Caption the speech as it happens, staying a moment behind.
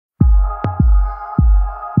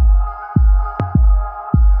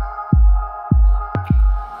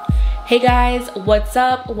Hey guys, what's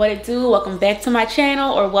up? What it do? Welcome back to my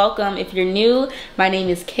channel, or welcome if you're new. My name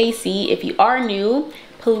is Kaice. If you are new,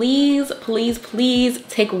 please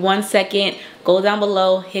take 1 second, go down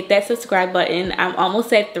below, hit that subscribe button. I'm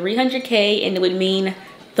almost at 300K and it would mean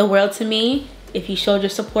the world to me if you showed your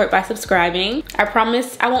support by subscribing. I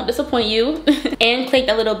promise I won't disappoint you. And click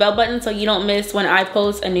that little bell button so you don't miss when I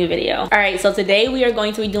post a new video. All right, so today we are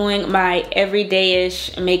going to be doing my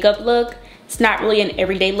everyday-ish makeup look. It's not really an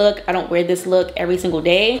everyday look. I don't wear this look every single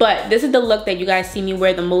day, but this is the look that you guys see me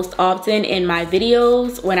wear the most often in my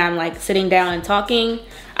videos when I'm like sitting down and talking.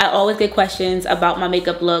 I always get questions about my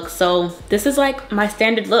makeup look, so this is like my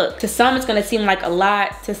standard look. To some it's gonna seem like a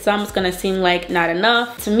lot, to some it's gonna seem like not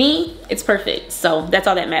enough. To me, it's perfect, so that's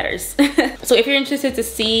all that matters. So if you're interested to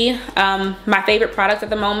see my favorite products at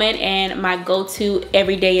the moment and my go-to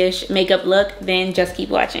everyday-ish makeup look, then just keep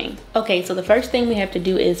watching. Okay, so the first thing we have to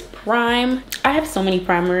do is prime. I have so many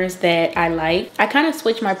primers that I like. I kind of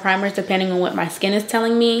switch my primers depending on what my skin is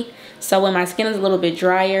telling me. So when my skin is a little bit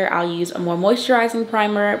drier, I'll use a more moisturizing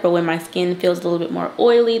primer, but when my skin feels a little bit more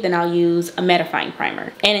oily, then I'll use a mattifying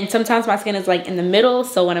primer. And sometimes my skin is like in the middle,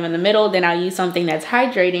 so when I'm in the middle, then I'll use something that's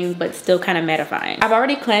hydrating but still kind of mattifying. I've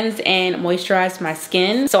already cleansed and moisturized my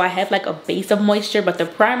skin, so I have like a base of moisture, but the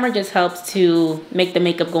primer just helps to make the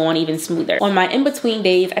makeup go on even smoother. On my in-between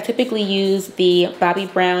days, I typically use the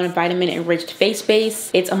Bobbi Brown Vitamin Enriched Face Base.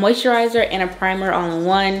 It's a moisturizer and a primer all in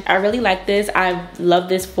one. I really like this. I've loved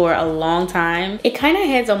this for a long time. It kind of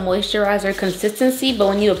has a moisturizer consistency, but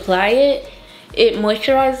when you apply it, it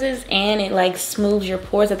moisturizes and it like smooths your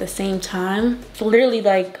pores at the same time. It's literally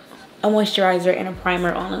like a moisturizer and a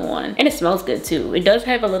primer all in one. And it smells good too. It does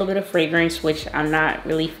have a little bit of fragrance, which I'm not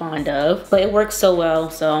really fond of, but it works so well,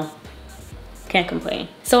 so can't complain.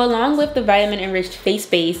 So along with the Vitamin Enriched Face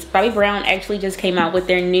Base, Bobbi Brown actually just came out with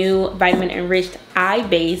their new Vitamin Enriched Eye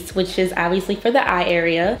Base, which is obviously for the eye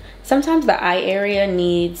area. Sometimes the eye area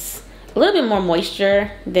needs a little bit more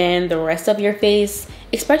moisture than the rest of your face,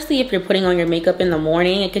 especially if you're putting on your makeup in the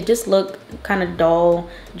morning. It could just look kind of dull,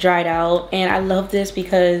 dried out, and I love this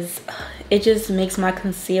because it just makes my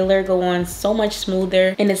concealer go on so much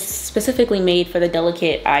smoother, and it's specifically made for the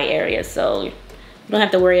delicate eye area, so you don't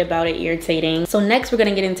have to worry about it irritating. So next we're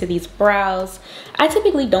gonna get into these brows. I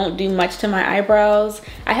typically don't do much to my eyebrows.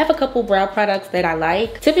 I have a couple brow products that I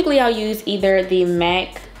like. Typically I'll use either the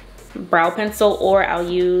MAC brow pencil or I'll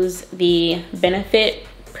use the Benefit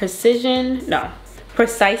Precisely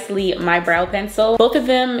My Brow Pencil. Both of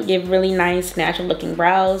them give really nice natural looking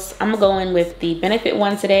brows. I'm gonna go in with the Benefit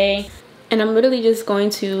one today, and I'm literally just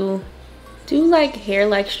going to do like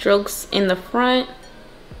hair-like strokes in the front,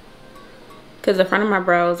 because the front of my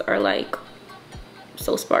brows are like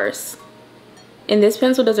so sparse. And this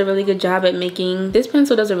pencil does a really good job at making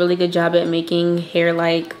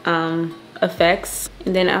hair-like effects.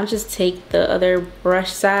 And then I'll just take the other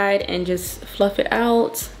brush side and just fluff it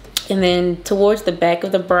out. And then towards the back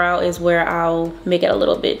of the brow is where I'll make it a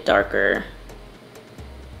little bit darker.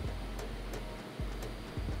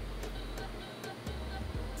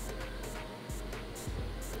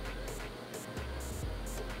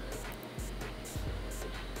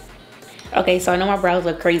 Okay, so I know my brows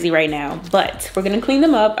look crazy right now, but we're gonna clean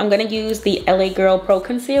them up. I'm gonna use the LA Girl Pro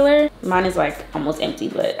Concealer. Mine is like almost empty,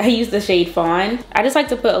 but I use the shade Fawn. I just like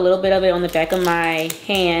to put a little bit of it on the back of my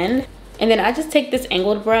hand. And then I just take this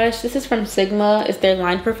angled brush. This is from Sigma. It's their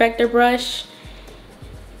Line Perfector brush.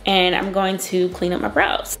 And I'm going to clean up my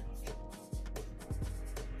brows.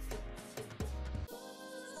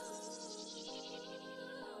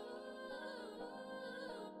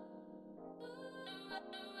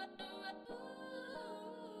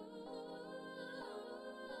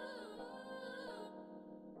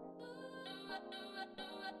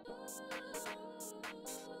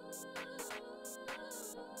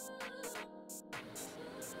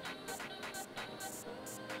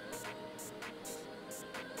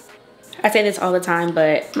 I say this all the time,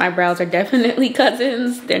 but my brows are definitely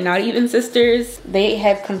cousins. They're not even sisters. They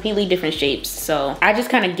have completely different shapes. So I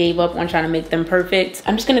just kind of gave up on trying to make them perfect.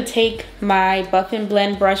 I'm just gonna take my Buff and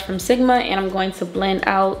Blend brush from Sigma and I'm going to blend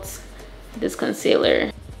out this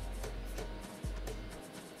concealer.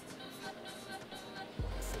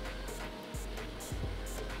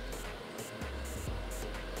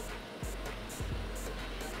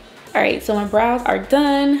 All right, so my brows are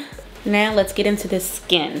done. Now let's get into the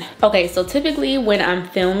skin. Okay, so typically when I'm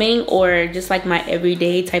filming or just like my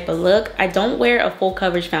everyday type of look, I don't wear a full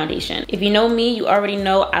coverage foundation. If you know me, you already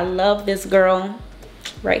know I love this girl.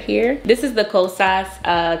 right here. This is the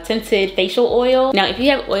Kaice tinted facial oil. Now if you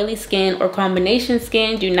have oily skin or combination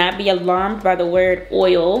skin, do not be alarmed by the word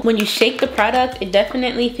oil. When you shake the product, it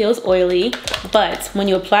definitely feels oily, but when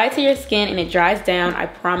you apply it to your skin and it dries down, I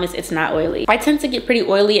promise it's not oily. I tend to get pretty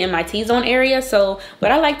oily in my T-zone area, so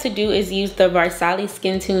what I like to do is use the Varsali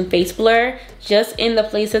Skin Tune Face Blur just in the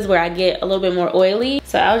places where I get a little bit more oily.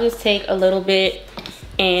 So I'll just take a little bit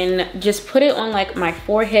and just put it on like my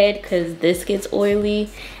forehead because this gets oily.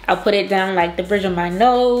 I'll put it down like the bridge of my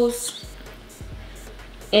nose,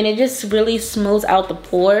 and it just really smooths out the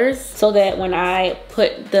pores so that when I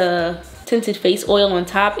put the tinted face oil on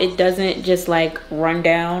top, it doesn't just like run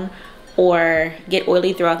down or get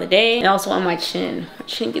oily throughout the day. And also on my chin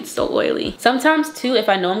gets so oily. Sometimes too, if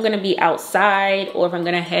I know I'm gonna be outside or if I'm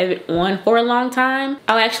gonna have it on for a long time,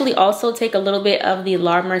 I'll actually also take a little bit of the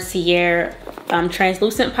La Mercier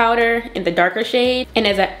translucent powder in the darker shade, and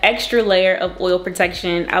as an extra layer of oil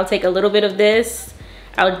protection, I'll take a little bit of this,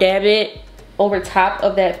 I'll dab it over top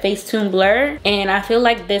of that Facetune blur, and I feel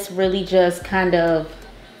like this really just kind of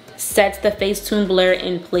sets the Facetune blur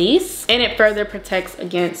in place, and it further protects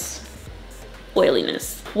against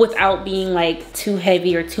oiliness without being like too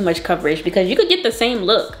heavy or too much coverage, because you could get the same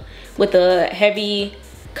look with a heavy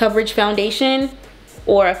coverage foundation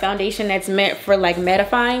or a foundation that's meant for like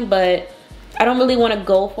mattifying, but I don't really want to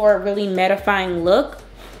go for a really mattifying look,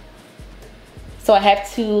 so I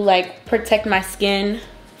have to like protect my skin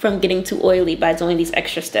from getting too oily by doing these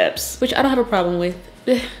extra steps, which I don't have a problem with.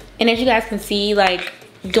 And as you guys can see, like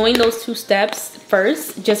doing those 2 steps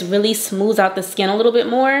first just really smooths out the skin a little bit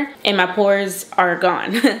more, and my pores are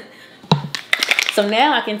gone. So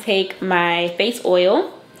now I can take my face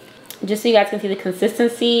oil, just so you guys can see the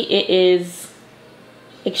consistency. It is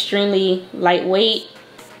extremely lightweight.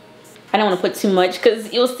 I don't want to put too much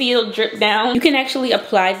because you'll see it'll drip down. You can actually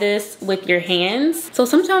apply this with your hands. So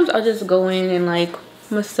sometimes I'll just go in and like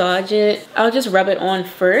massage it. I'll just rub it on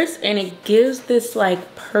first, and it gives this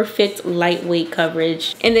like perfect lightweight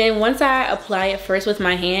coverage. And then once I apply it first with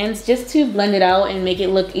my hands, just to blend it out and make it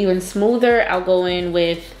look even smoother, I'll go in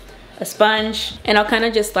with a sponge and I'll kind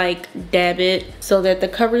of just like dab it so that the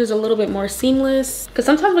coverage is a little bit more seamless. Because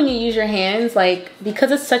sometimes when you use your hands, like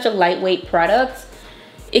because it's such a lightweight product,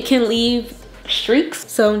 it can leave streaks.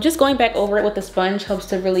 So just going back over it with the sponge helps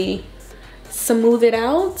to really smooth it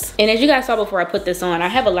out. And as you guys saw before I put this on, I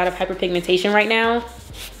have a lot of hyperpigmentation right now,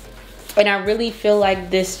 and I really feel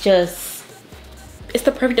like this just, it's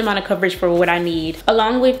the perfect amount of coverage for what I need.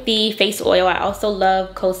 Along with the face oil, I also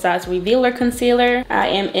love Kaice Revealer Concealer. I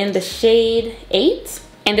am in the shade 8,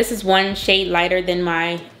 and this is 1 shade lighter than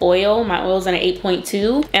my oil. My oil's in an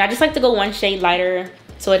 8.2, and I just like to go 1 shade lighter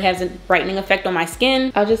so it has a brightening effect on my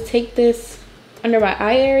skin. I'll just take this under my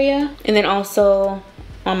eye area, and then also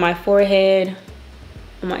on my forehead,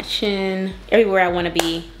 on my chin, everywhere I want to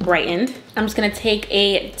be brightened. I'm just gonna take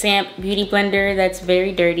a damp beauty blender that's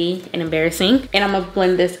very dirty and embarrassing, and I'm gonna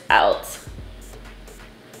blend this out.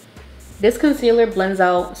 This concealer blends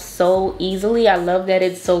out so easily. I love that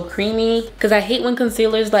it's so creamy, because I hate when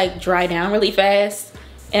concealers like dry down really fast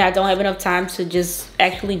and I don't have enough time to just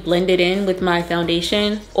actually blend it in with my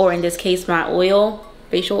foundation, or in this case my oil,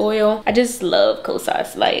 facial oil. I just love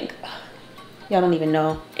Kaice, like y'all don't even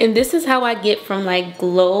know. And this is how I get from like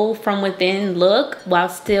glow from within look while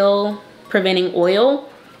still preventing oil,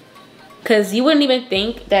 because you wouldn't even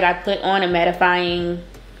think that I put on a mattifying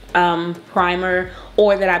primer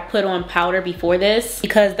or that I put on powder before this,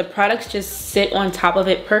 because the products just sit on top of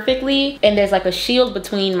it perfectly, and there's like a shield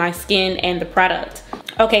between my skin and the product.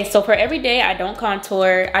 Okay, so for every day I don't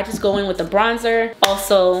contour, I just go in with a bronzer,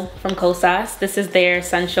 also from Kaice. This is their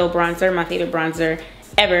Sun Show bronzer, my favorite bronzer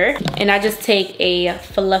ever. And I just take a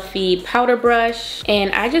fluffy powder brush,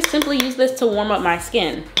 and I just simply use this to warm up my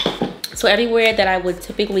skin. So everywhere that I would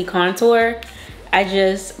typically contour, I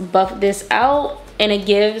just buff this out, and it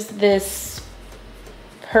gives this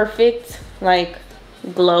perfect like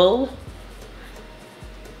glow,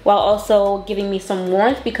 while also giving me some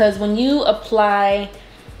warmth, because when you apply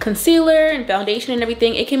concealer and foundation and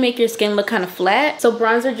everything, it can make your skin look kind of flat. So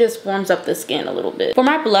bronzer just warms up the skin a little bit. For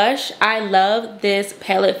my blush, I love this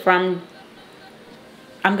palette from,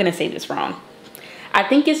 I'm gonna say this wrong, I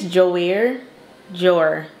think it's Joer.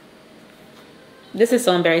 This is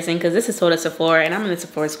so embarrassing because this is sold at Sephora and I'm in the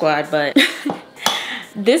Sephora squad, but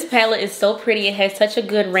this palette is so pretty. It has such a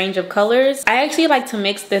good range of colors. I actually like to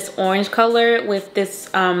mix this orange color with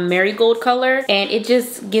this marigold color, and it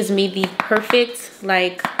just gives me the perfect,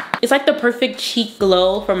 like, it's like the perfect cheek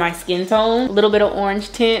glow for my skin tone. A little bit of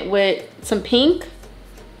orange tint with some pink.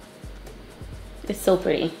 It's so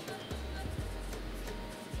pretty.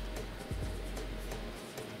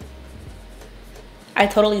 I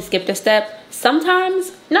totally skipped a step.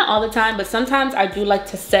 Sometimes, not all the time, but sometimes I do like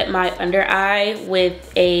to set my under eye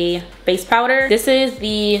with a face powder. This is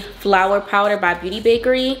the Flower Powder by Beauty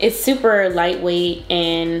Bakery. It's super lightweight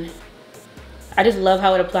and I just love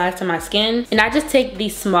how it applies to my skin. And I just take the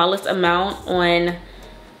smallest amount on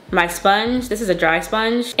my sponge. This is a dry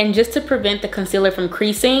sponge. And just to prevent the concealer from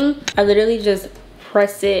creasing, I literally just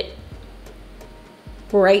press it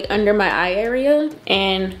right under my eye area,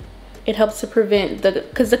 and it helps to prevent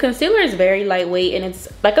because the concealer is very lightweight and it's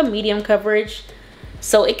like a medium coverage,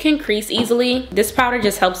 so it can crease easily. This powder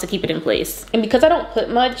just helps to keep it in place. And because I don't put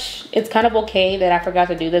much, it's kind of okay that I forgot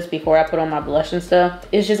to do this before I put on my blush and stuff.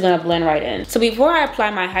 It's just gonna blend right in. So before I apply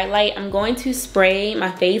my highlight, I'm going to spray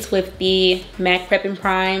my face with the MAC Prep and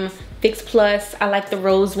Prime Fix Plus. I like the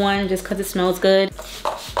rose one just because it smells good.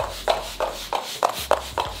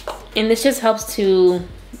 And this just helps to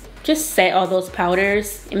just set all those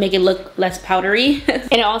powders and make it look less powdery.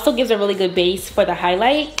 And it also gives a really good base for the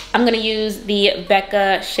highlight. I'm gonna use the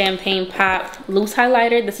Becca Champagne Pop Loose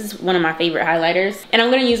Highlighter. This is one of my favorite highlighters. And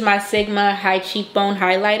I'm gonna use my Sigma High Cheekbone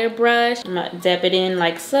Highlighter brush. I'm gonna dab it in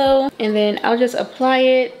like so. And then I'll just apply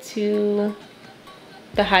it to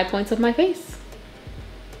the high points of my face.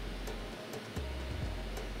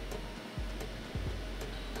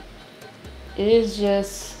 It is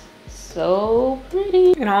just so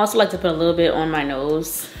pretty. And I also like to put a little bit on my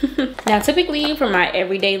nose. Now typically for my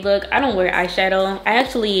everyday look, I don't wear eyeshadow. I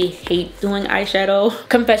actually hate doing eyeshadow.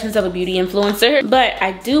 Confessions of a beauty influencer. But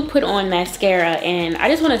I do put on mascara, and I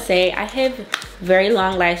just want to say I have very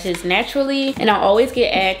long lashes naturally, and I always get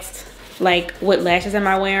asked like what lashes am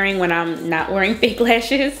I wearing when I'm not wearing fake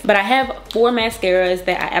lashes. But I have 4 mascaras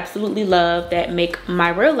that I absolutely love that make my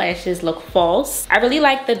real lashes look false. I really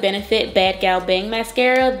like the Benefit Bad Gal Bang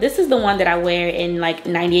mascara. This is the one that I wear in like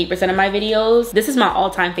 98% of my videos. This is my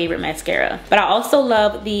all-time favorite mascara. But I also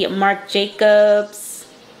love the Marc Jacobs,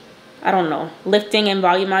 I don't know, lifting and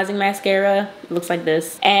volumizing mascara. It looks like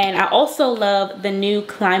this. And I also love the new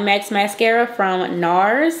Climax mascara from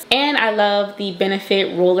NARS. And I love the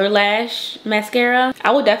Benefit Roller Lash mascara. I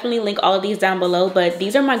will definitely link all of these down below, but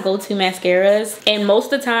these are my go-to mascaras. And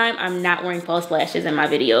most of the time, I'm not wearing false lashes in my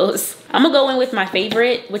videos. I'm gonna go in with my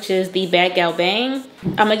favorite, which is the Bad Gal Bang.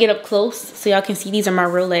 I'm gonna get up close so y'all can see these are my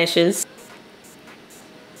real lashes.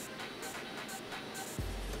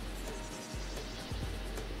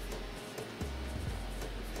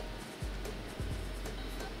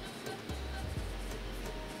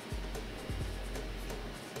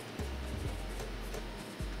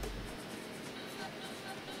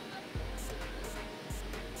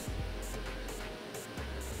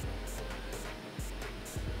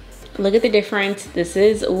 Look at the difference. This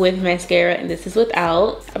is with mascara and this is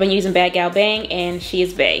without. I've been using Bad Gal Bang and she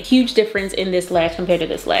is bae. Huge difference in this lash compared to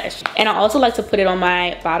this lash. And I also like to put it on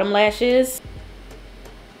my bottom lashes.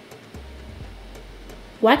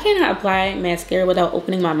 Why can't I apply mascara without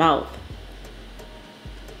opening my mouth?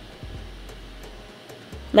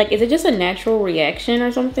 Like, is it just a natural reaction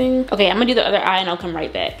or something? Okay, I'm gonna do the other eye and I'll come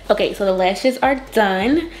right back. Okay, so the lashes are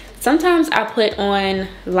done. Sometimes I put on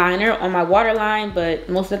liner on my waterline, but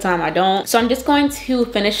most of the time I don't. So I'm just going to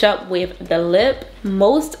finish up with the lip.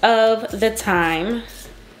 Most of the time,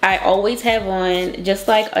 I always have on just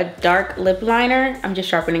like a dark lip liner. I'm just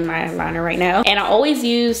sharpening my liner right now. And I always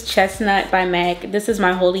use Chestnut by MAC. This is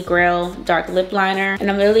my holy grail dark lip liner.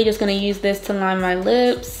 And I'm literally just gonna use this to line my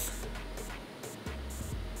lips.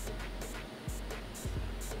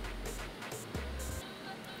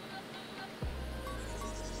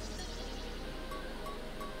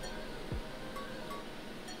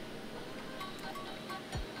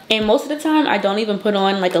 And most of the time, I don't even put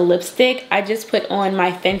on like a lipstick. I just put on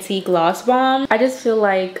my Fenty Gloss Bomb. I just feel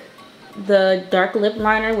like the dark lip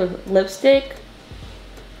liner with lipstick,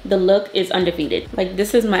 the look is undefeated. Like,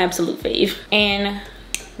 this is my absolute fave. And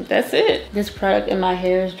that's it. This product in my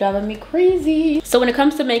hair is driving me crazy. So when it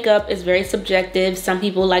comes to makeup, it's very subjective. Some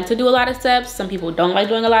people like to do a lot of steps. Some people don't like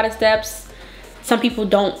doing a lot of steps. Some people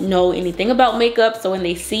don't know anything about makeup, so when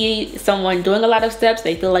they see someone doing a lot of steps,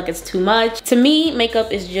 they feel like it's too much. To me,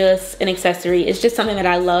 makeup is just an accessory. It's just something that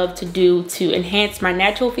I love to do to enhance my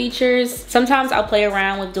natural features. Sometimes I'll play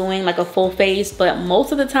around with doing like a full face, but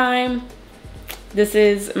most of the time, this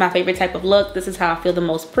is my favorite type of look. This is how I feel the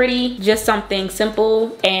most pretty. Just something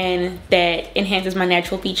simple and that enhances my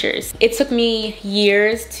natural features. It took me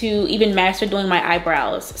years to even master doing my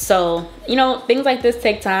eyebrows. So, you know, things like this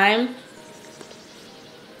take time.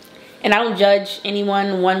 And I don't judge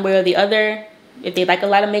anyone one way or the other. If they like a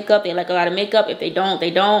lot of makeup, they like a lot of makeup. If they don't, they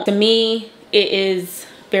don't. To me, it is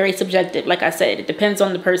very subjective. Like I said, it depends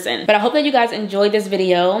on the person. But I hope that you guys enjoyed this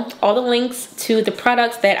video. All the links to the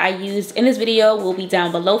products that I used in this video will be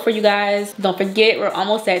down below for you guys. Don't forget, we're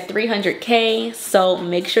almost at 300K, so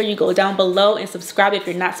make sure you go down below and subscribe if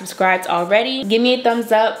you're not subscribed already. Give me a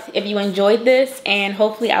thumbs up if you enjoyed this, and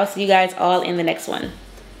hopefully I'll see you guys all in the next one.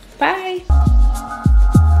 Bye.